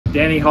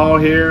Danny Hall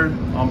here.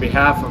 On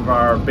behalf of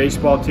our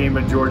baseball team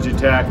at Georgia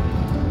Tech,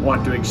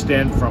 want to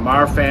extend from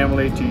our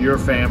family to your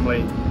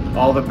family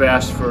all the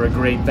best for a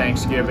great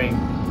Thanksgiving,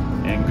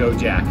 and go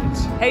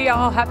Jackets. Hey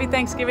y'all, happy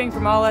Thanksgiving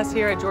from all us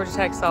here at Georgia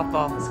Tech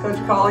softball. It's Coach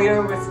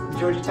Collier with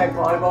Georgia Tech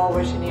volleyball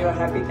wishing you a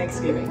happy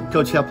Thanksgiving.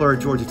 Coach Hepler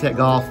at Georgia Tech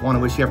golf, want to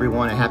wish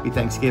everyone a happy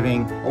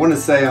Thanksgiving. I want to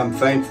say I'm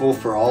thankful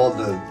for all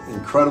the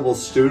incredible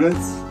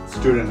students,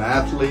 student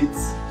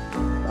athletes,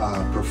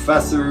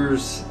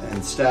 professors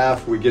and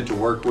staff we get to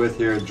work with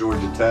here at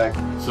Georgia Tech.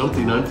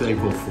 Something I'm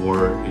thankful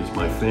for is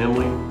my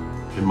family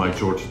and my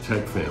Georgia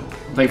Tech family.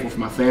 I'm thankful for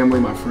my family,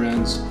 my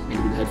friends, and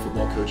to be the head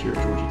football coach here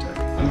at Georgia Tech.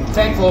 I'm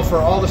thankful for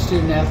all the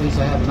student athletes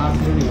I have an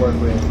opportunity to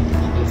work with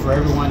and for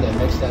everyone that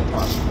makes that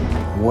possible.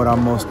 What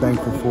I'm most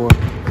thankful for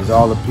is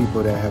all the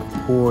people that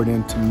have poured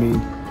into me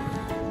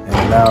and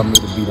allowed me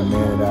to be the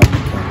man that I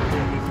became.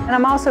 And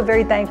I'm also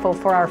very thankful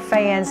for our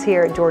fans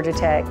here at Georgia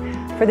Tech,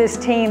 for this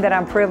team that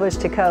I'm privileged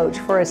to coach,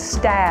 for a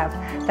staff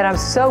that I'm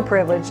so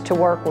privileged to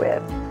work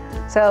with.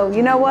 So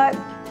you know what?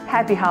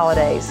 Happy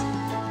holidays.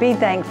 Be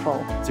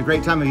thankful. It's a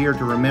great time of year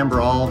to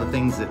remember all the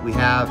things that we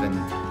have and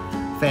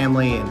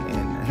family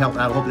and help.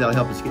 I hope that'll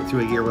help us get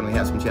through a year when we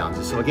have some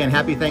challenges. So again,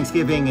 happy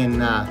Thanksgiving, and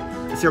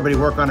let's everybody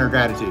work on our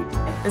gratitude.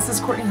 This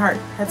is Courtney Hart,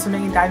 head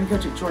swimming and diving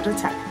coach at Georgia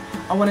Tech.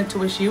 I wanted to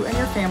wish you and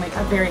your family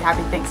a very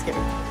happy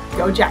Thanksgiving.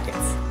 Go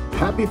Jackets!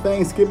 Happy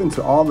Thanksgiving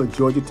to all the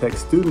Georgia Tech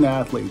student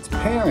athletes,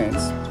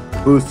 parents,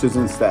 boosters,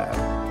 and staff.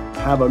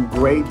 Have a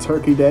great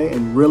Turkey Day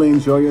and really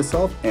enjoy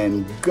yourself,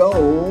 and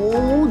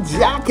go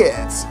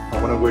Jackets! I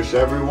want to wish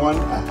everyone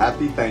a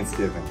happy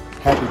Thanksgiving.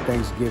 Happy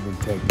Thanksgiving,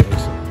 Tech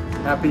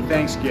Nation. Happy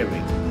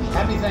Thanksgiving.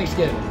 Happy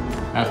Thanksgiving.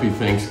 Happy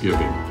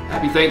Thanksgiving.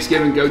 Happy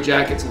Thanksgiving, go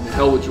Jackets, and to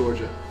hell with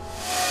Georgia.